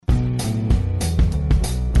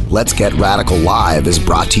Let's Get Radical Live is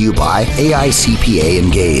brought to you by AICPA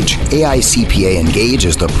Engage. AICPA Engage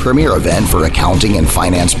is the premier event for accounting and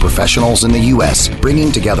finance professionals in the U.S.,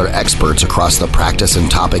 bringing together experts across the practice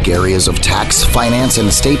and topic areas of tax, finance, and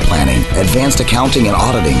estate planning, advanced accounting and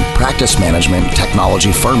auditing, practice management,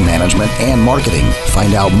 technology firm management, and marketing.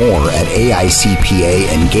 Find out more at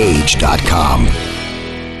AICPAEngage.com.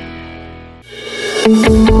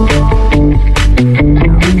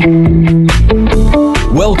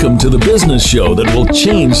 Welcome to the business show that will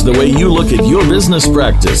change the way you look at your business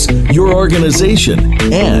practice, your organization,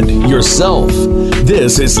 and yourself.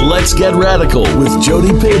 This is Let's Get Radical with Jody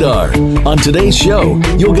Paydar. On today's show,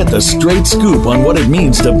 you'll get the straight scoop on what it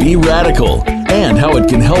means to be radical and how it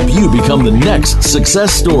can help you become the next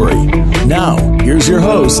success story. Now, here's your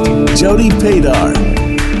host, Jody Paydar.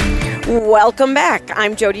 Welcome back.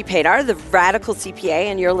 I'm Jody Paydar, the Radical CPA,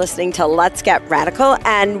 and you're listening to Let's Get Radical.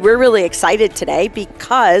 And we're really excited today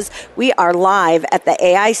because we are live at the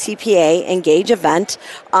AICPA Engage event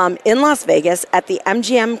in Las Vegas at the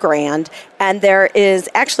MGM Grand. And there is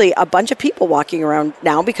actually a bunch of people walking around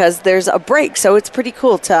now because there's a break. So it's pretty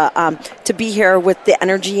cool to be here with the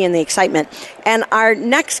energy and the excitement. And our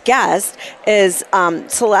next guest is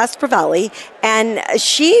Celeste Pravelli, and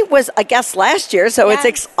she was a guest last year, so yes.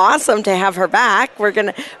 It's awesome to have her back. We're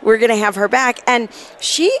gonna have her back, and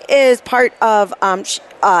she is part of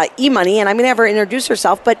eMoney, and I'm going to have her introduce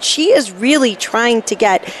herself, but she is really trying to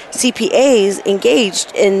get CPAs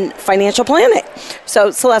engaged in financial planning.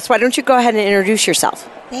 So, Celeste, why don't you go ahead and introduce yourself?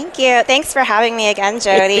 Thank you. Thanks for having me again,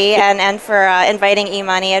 Jody, and for inviting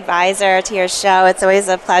eMoney Advisor to your show. It's always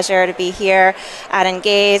a pleasure to be here at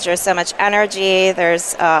Engage. There's so much energy.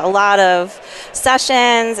 There's a lot of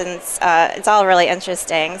sessions, and it's all really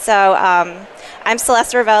interesting. So I'm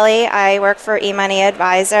Celeste Pravelli. I work for eMoney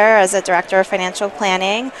Advisor as a Director of Financial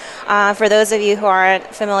Planning. For those of you who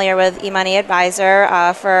aren't familiar with eMoney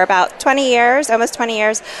Advisor, for about 20 years, almost 20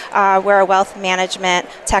 years, we're a wealth management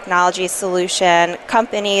technology solution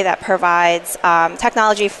company that provides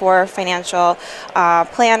technology for financial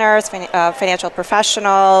planners, financial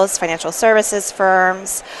professionals, financial services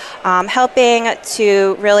firms, helping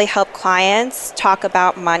to really help clients talk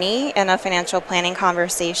about money in a financial planning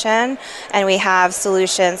conversation. And we have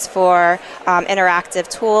solutions for interactive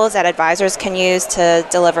tools that advisors can use to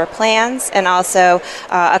deliver plans, and also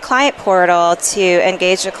a client portal to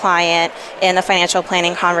engage a client in a financial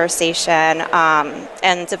planning conversation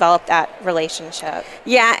and develop that relationship.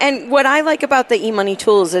 Yeah, and what I like about the eMoney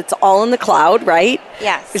tools, it's all in the cloud, right?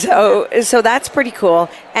 Yes. So that's pretty cool,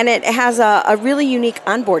 and it has a really unique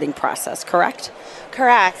onboarding process, correct?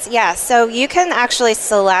 Correct, yes. So you can actually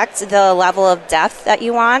select the level of depth that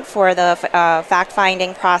you want for the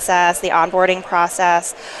fact-finding process, the onboarding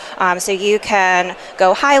process. So you can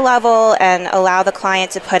go high level and allow the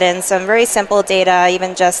client to put in some very simple data,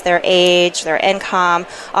 even just their age, their income,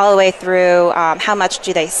 all the way through how much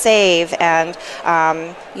do they save, and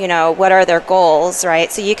what are their goals, right?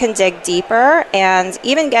 So you can dig deeper and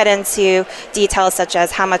even get into details such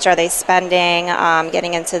as how much are they spending,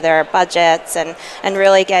 getting into their budgets, and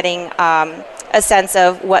really getting a sense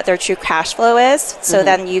of what their true cash flow is, so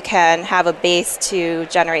then you can have a base to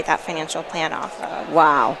generate that financial plan off of.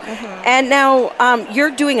 Wow. And now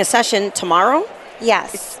you're doing a session tomorrow?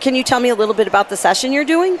 Yes. Can you tell me a little bit about the session you're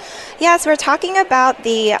doing? Yes, we're talking about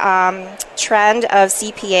the trend of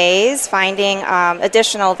CPAs finding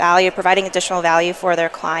additional value, providing additional value for their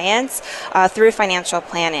clients through financial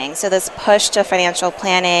planning. So this push to financial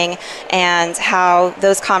planning and how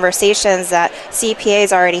those conversations that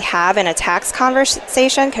CPAs already have in a tax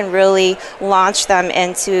conversation can really launch them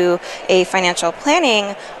into a financial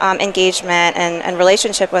planning engagement and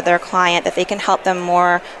relationship with their client, that they can help them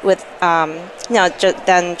more with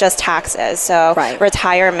than just taxes. So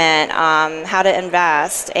retirement, how to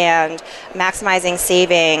invest, and maximizing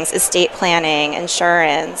savings, estate planning,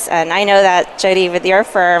 insurance. And I know that, Jody, with your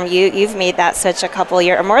firm, you've made that switch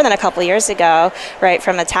more than a couple years ago, right,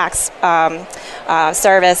 from a tax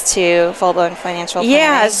service to full-blown financial planning.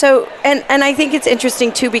 Yeah, so, and I think it's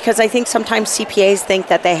interesting, too, because I think sometimes CPAs think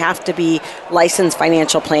that they have to be licensed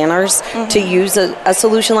financial planners to use a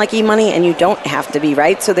solution like eMoney, and you don't have to be,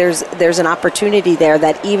 right? So there's an opportunity there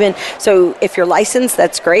that so if you're licensed,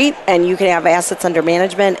 that's great, and you can have assets under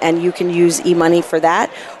management, and you can use eMoney for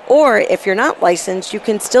that. Or if you're not licensed, you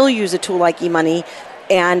can still use a tool like eMoney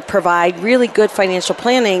and provide really good financial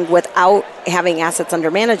planning without having assets under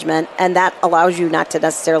management, and that allows you not to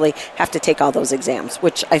necessarily have to take all those exams,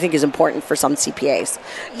 which I think is important for some CPAs.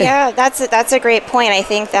 Yeah, that's a great point. I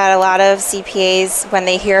think that a lot of CPAs, when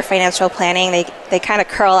they hear financial planning, they kind of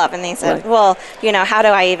curl up and they say, Right. well, how do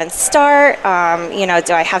I even start?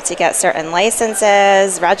 Do I have to get certain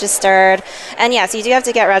licenses, registered? And yes, you do have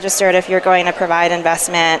to get registered if you're going to provide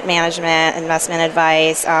investment management, investment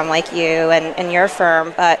advice, like you and your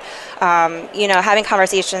firm. But having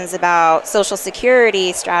conversations about Social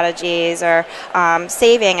Security strategies or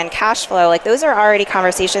saving and cash flow, like those are already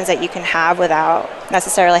conversations that you can have without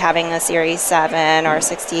necessarily having a Series 7 or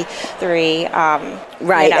 63.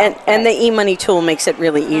 Right, and the eMoney tool makes it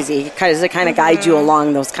really easy because it kind of guides you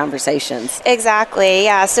along those conversations. Exactly,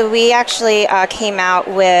 yeah. So we actually came out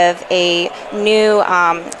with a new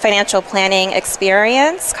financial planning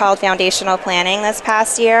experience called Foundational Planning this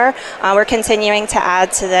past year. We're continuing to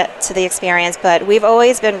add to the experience, but we've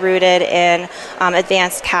always been rooted in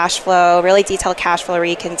advanced cash flow, really detailed cash flow where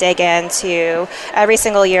you can dig into every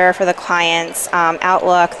single year for the client's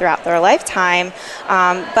outlook throughout their lifetime.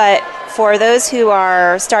 But for those who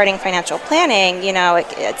are starting financial planning,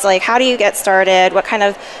 it's like, how do you get started? What kind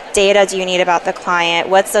of data do you need about the client?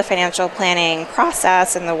 What's the financial planning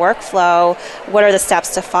process and the workflow? What are the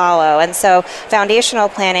steps to follow? And so foundational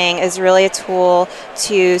planning is really a tool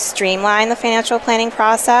to streamline the financial planning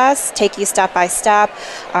process, take you step by step,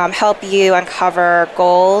 help you uncover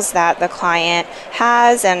goals that the client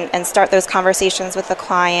has and start those conversations with the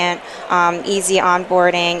client, easy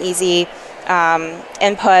onboarding, easy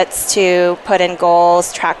inputs to put in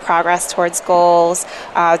goals, track progress towards goals,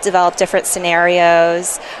 develop different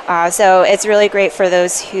scenarios. So it's really great for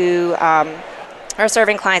those who are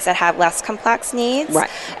serving clients that have less complex needs. Right.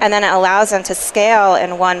 And then it allows them to scale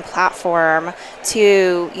in one platform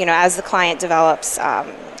to, as the client develops,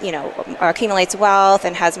 accumulates wealth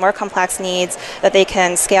and has more complex needs, that they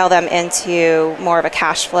can scale them into more of a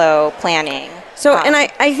cash flow planning. So, and I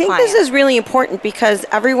think client. this is really important because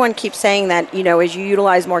everyone keeps saying that, as you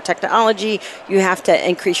utilize more technology, you have to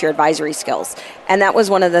increase your advisory skills. And that was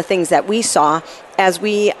one of the things that we saw as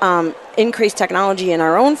we increased technology in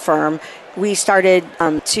our own firm. We started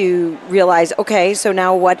to realize, okay, so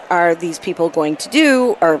now what are these people going to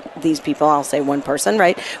do? Or these people, I'll say one person,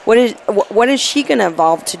 right? What is she going to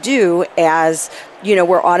evolve to do as,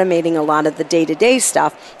 we're automating a lot of the day-to-day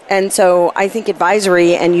stuff. And so I think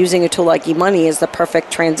advisory and using a tool like eMoney is the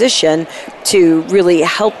perfect transition to really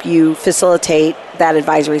help you facilitate that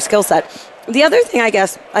advisory skill set. The other thing I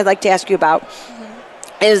guess I'd like to ask you about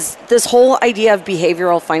is this whole idea of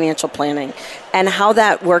behavioral financial planning and how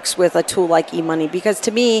that works with a tool like eMoney. Because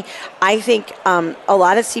to me, I think a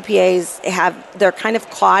lot of CPAs they're kind of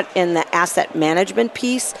caught in the asset management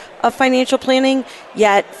piece of financial planning,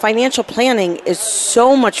 yet financial planning is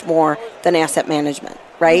so much more than asset management,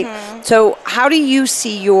 right? Mm-hmm. So how do you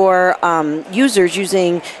see your users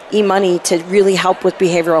using eMoney to really help with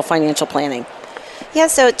behavioral financial planning? Yeah,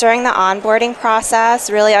 so during the onboarding process,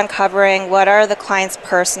 really uncovering what are the client's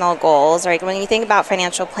personal goals, right? When you think about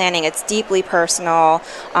financial planning, it's deeply personal.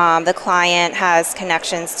 The client has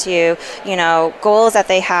connections to, goals that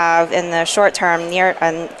they have in the short term, near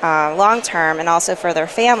and long term, and also for their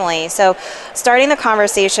family. So starting the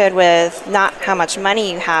conversation with not how much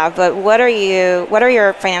money you have, but what are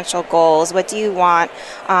your financial goals? What do you want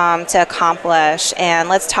to accomplish? And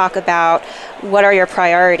let's talk about what are your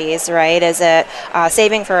priorities, right? Is it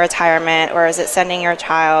saving for retirement, or is it sending your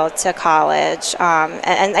child to college?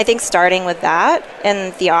 And I think starting with that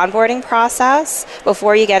in the onboarding process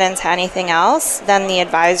before you get into anything else, then the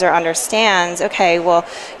advisor understands, okay, well,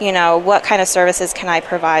 what kind of services can I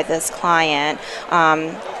provide this client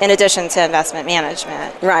in addition to investment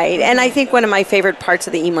management? Right. And I think one of my favorite parts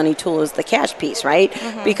of the eMoney tool is the cash piece, right?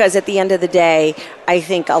 Mm-hmm. Because at the end of the day, I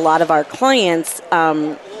think a lot of our clients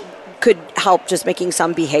could help just making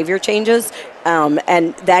some behavior changes.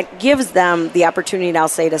 And that gives them the opportunity, I'll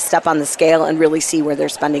say, to step on the scale and really see where they're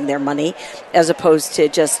spending their money, as opposed to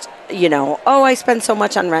just, I spend so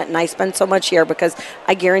much on rent and I spend so much here, because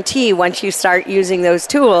I guarantee once you start using those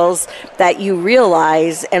tools that you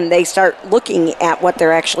realize, and they start looking at what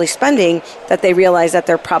they're actually spending, that they realize that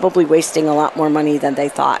they're probably wasting a lot more money than they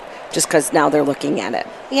thought, just because now they're looking at it.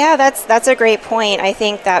 Yeah, that's a great point. I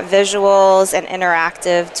think that visuals and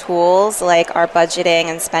interactive tools like our budgeting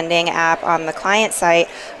and spending app on the client site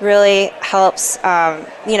really helps,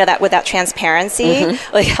 that with that transparency,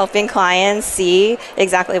 like helping clients see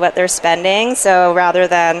exactly what they're spending. So rather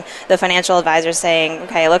than the financial advisor saying,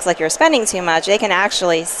 okay, it looks like you're spending too much, they can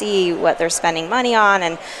actually see what they're spending money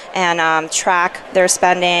on and track their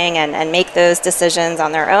spending and make those decisions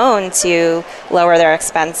on their own to lower their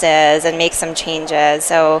expenses is and make some changes.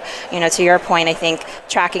 So, to your point, I think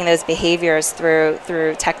tracking those behaviors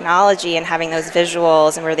through technology and having those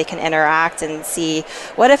visuals and where they can interact and see,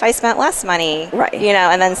 what if I spent less money, right?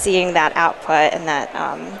 And then seeing that output and that,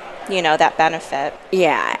 that benefit.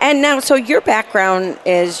 Yeah. And now, so your background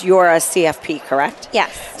is you're a CFP, correct?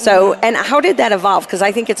 Yes. So, and how did that evolve? Because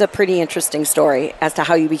I think it's a pretty interesting story as to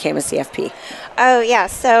how you became a CFP. Oh, yeah.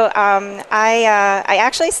 So I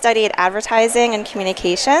actually studied advertising and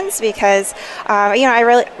communications because, I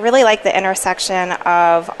really like the intersection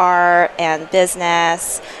of art and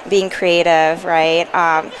business, being creative, right?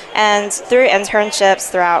 And through internships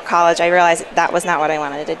throughout college, I realized that was not what I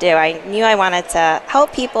wanted to do. I knew I wanted to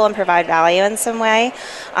help people and provide value in some way.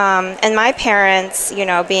 And my parents,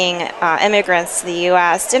 being immigrants to the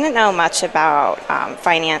U.S., didn't know much about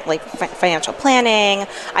financial planning.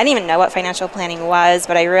 I didn't even know what financial planning was,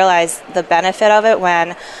 but I realized the benefit of it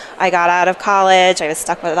when I got out of college. I was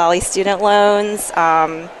stuck with all these student loans.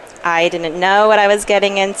 I didn't know what I was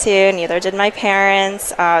getting into, neither did my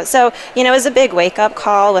parents. So, it was a big wake-up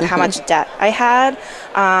call with how much debt I had.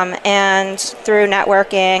 And through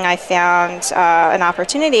networking, I found an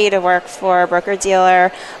opportunity to work for a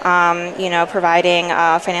broker-dealer, providing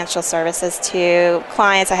financial services to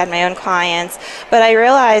clients. I had my own clients. But I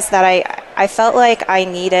realized that I felt like I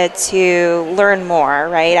needed to learn more,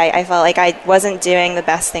 right? I felt like I wasn't doing the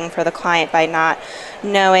best thing for the client by not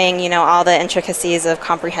knowing, all the intricacies of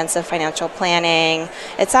comprehensive financial planning,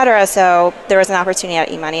 et cetera. So there was an opportunity at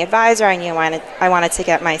eMoney Advisor. I knew I wanted to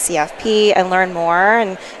get my CFP and learn more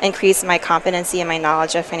and increase my competency and my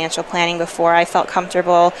knowledge of financial planning before I felt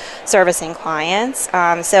comfortable servicing clients.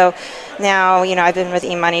 So now, I've been with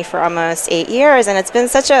eMoney for almost 8 years, and it's been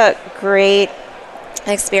such a great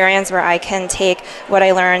experience where I can take what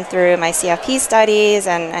I learned through my CFP studies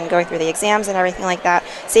and going through the exams and everything like that,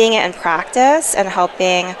 seeing it in practice and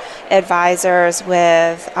helping advisors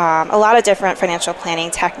with a lot of different financial planning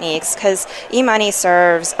techniques, because eMoney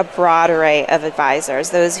serves a broad array of advisors,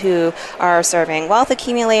 those who are serving wealth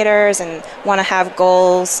accumulators and want to have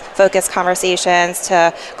goals, focused conversations,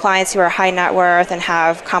 to clients who are high net worth and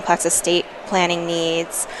have complex estate planning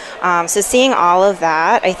needs. So seeing all of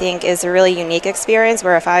that, I think, is a really unique experience,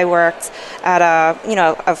 where if I worked at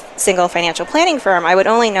a single financial planning firm, I would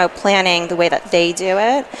only know planning the way that they do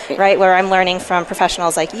it, right? Where I'm learning from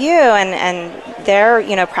professionals like you and their,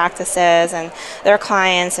 practices and their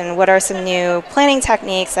clients, and what are some new planning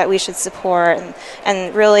techniques that we should support.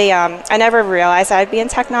 And really, I never realized I'd be in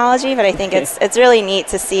technology, but I think it's really neat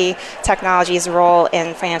to see technology's role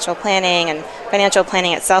in financial planning, and financial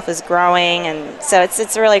planning itself is growing. And so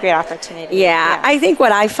it's a really great opportunity. Yeah, I think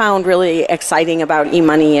what I found really exciting about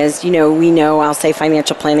eMoney is, we know, I'll say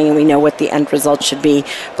financial planning, and we know what the end result should be.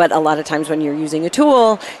 But a lot of times when you're using a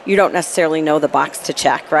tool, you don't necessarily know the box to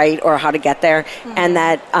check, right? Or how to get there. Mm-hmm. And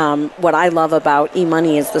that what I love about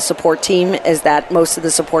eMoney is the support team, is that most of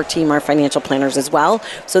the support team are financial planners as well.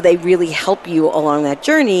 So they really help you along that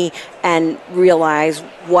journey and realize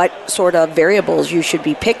what sort of variables you should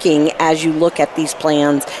be picking as you look at these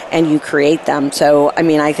plans and you create them. So,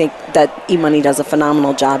 I think that eMoney does a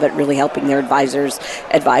phenomenal job at really helping their advisors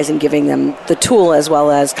advise and giving them the tool, as well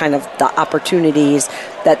as kind of the opportunities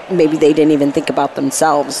that maybe they didn't even think about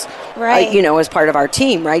themselves, right? As part of our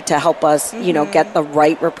team, right? To help us, get the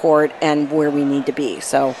right report and where we need to be.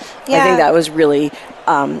 So I think that was really,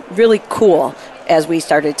 really cool as we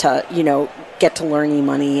started to, get to learn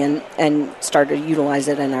eMoney and start to utilize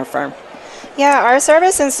it in our firm. Yeah, our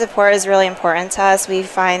service and support is really important to us. We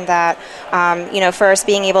find that, first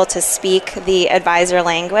being able to speak the advisor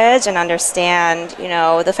language and understand,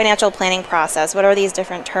 the financial planning process. What are these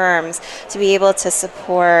different terms? To be able to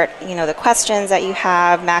support, the questions that you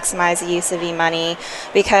have, maximize the use of eMoney,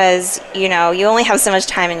 because, you only have so much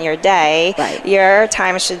time in your day. Right. Your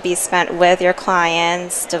time should be spent with your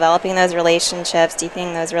clients, developing those relationships,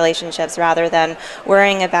 deepening those relationships, rather than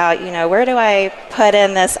worrying about, where do I put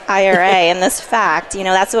in this IRA and this fact.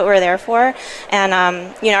 That's what we're there for. And,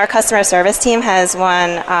 our customer service team has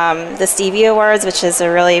won the Stevie Awards, which is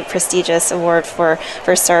a really prestigious award for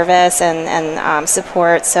service and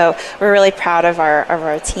support. So we're really proud of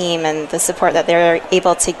our team and the support that they're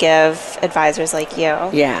able to give advisors like you.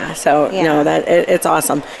 Yeah. So, it's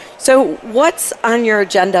awesome. So what's on your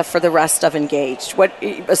agenda for the rest of Engaged? What,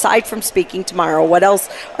 aside from speaking tomorrow, what else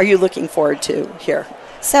are you looking forward to here?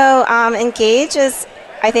 So Engage is,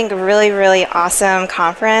 I think, a really, really awesome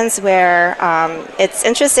conference where it's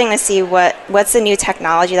interesting to see what's the new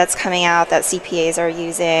technology that's coming out that CPAs are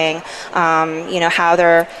using, how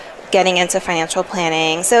they're getting into financial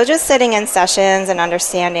planning. So just sitting in sessions and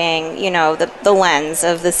understanding, the lens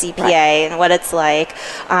of the CPA and what it's like,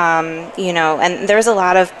 and there's a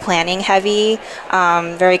lot of planning heavy,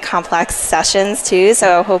 very complex sessions too.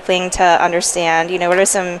 So hoping to understand, what are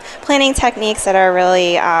some planning techniques that are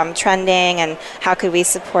really trending and how could we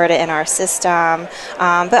support it in our system.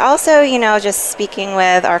 But also, just speaking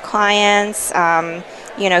with our clients,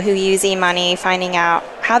 who use eMoney, finding out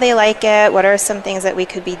how they like it, what are some things that we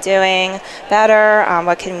could be doing better,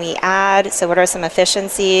 what can we add, so what are some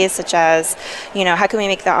efficiencies, such as, how can we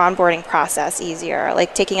make the onboarding process easier,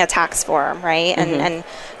 like taking a tax form, right? And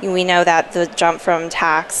we know that the jump from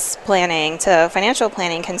tax planning to financial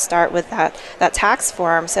planning can start with that tax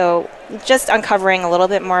form. So just uncovering a little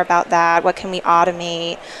bit more about that. What can we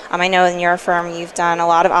automate? I know in your firm you've done a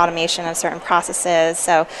lot of automation of certain processes.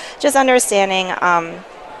 So just understanding,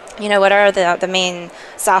 what are the main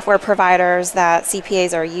software providers that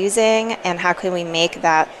CPAs are using, and how can we make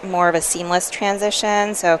that more of a seamless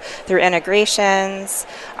transition? So through integrations,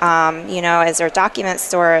 is there document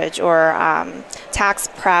storage or tax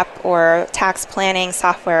prep or tax planning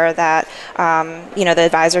software that, the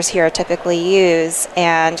advisors here typically use,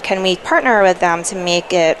 and can we partner with them to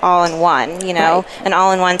make it all in one, Right. an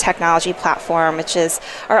all-in-one technology platform, which is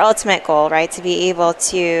our ultimate goal, right? To be able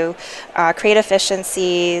to create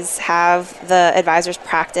efficiencies, have the advisors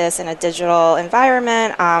practice in a digital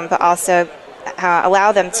environment, but also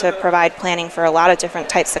allow them to provide planning for a lot of different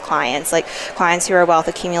types of clients, like clients who are wealth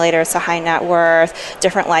accumulators to high net worth,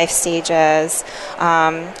 different life stages.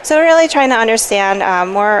 So really trying to understand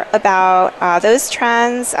more about those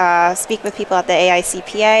trends, speak with people at the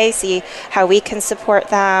AICPA, see how we can support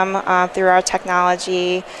them through our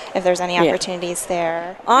technology, if there's any opportunities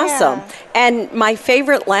there. Awesome. Yeah. And my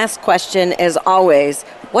favorite last question is always,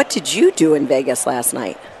 what did you do in Vegas last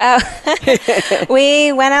night?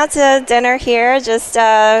 We went out to dinner here, just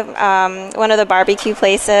one of the barbecue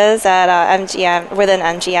places at MGM, within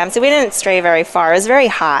MGM. So we didn't stray very far. It was very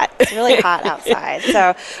hot. It's really hot outside.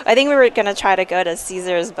 So I think we were going to try to go to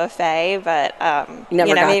Caesar's Buffet, but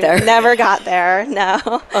never got there.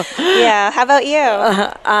 No. Yeah. How about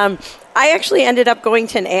you? I actually ended up going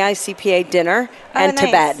to an AICPA dinner and nice.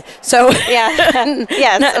 to bed. So yeah,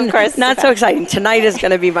 yes, of course. Not so exciting. Tonight is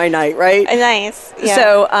going to be my night, right? Nice. Yeah.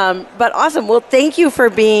 So, but awesome. Well, thank you for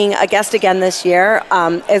being a guest again this year.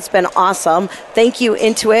 It's been awesome. Thank you,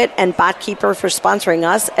 Intuit and BotKeeper, for sponsoring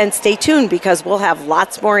us. And stay tuned because we'll have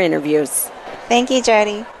lots more interviews. Thank you,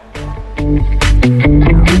 Jody.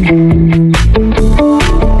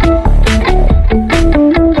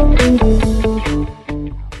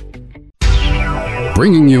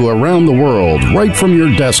 Bringing you around the world right from your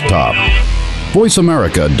desktop.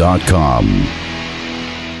 VoiceAmerica.com.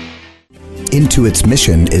 Intuit's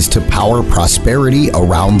mission is to power prosperity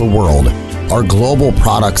around the world. Our global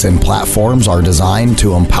products and platforms are designed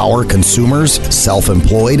to empower consumers,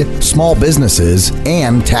 self-employed, small businesses,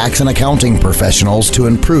 and tax and accounting professionals to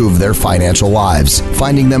improve their financial lives,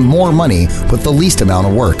 finding them more money with the least amount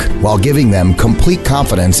of work, while giving them complete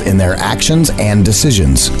confidence in their actions and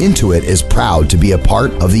decisions. Intuit is proud to be a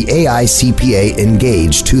part of the AICPA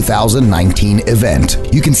Engage 2019 event.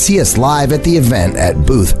 You can see us live at the event at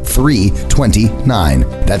booth 329.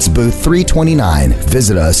 That's booth 329.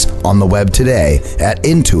 Visit us on the web today at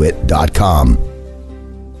intuit.com.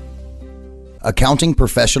 Accounting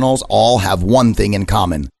professionals all have one thing in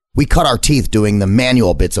common. We cut our teeth doing the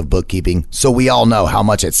manual bits of bookkeeping, so we all know how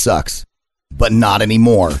much it sucks. But not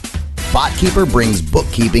anymore. BotKeeper brings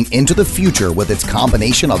bookkeeping into the future with its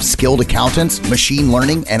combination of skilled accountants, machine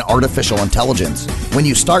learning, and artificial intelligence. When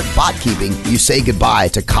you start BotKeeping, you say goodbye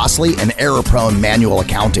to costly and error-prone manual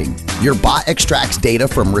accounting. Your bot extracts data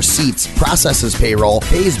from receipts, processes payroll,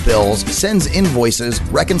 pays bills, sends invoices,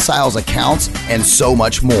 reconciles accounts, and so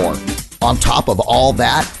much more. On top of all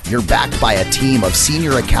that, you're backed by a team of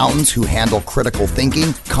senior accountants who handle critical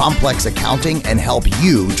thinking, complex accounting, and help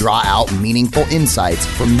you draw out meaningful insights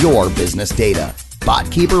from your business data.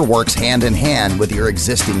 BotKeeper works hand in hand with your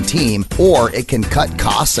existing team, or it can cut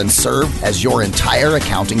costs and serve as your entire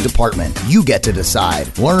accounting department. You get to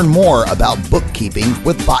decide. Learn more about bookkeeping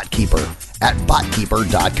with BotKeeper at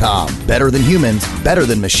botkeeper.com. Better than humans, better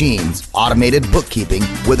than machines. Automated bookkeeping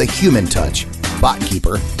with a human touch.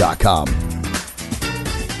 botkeeper.com.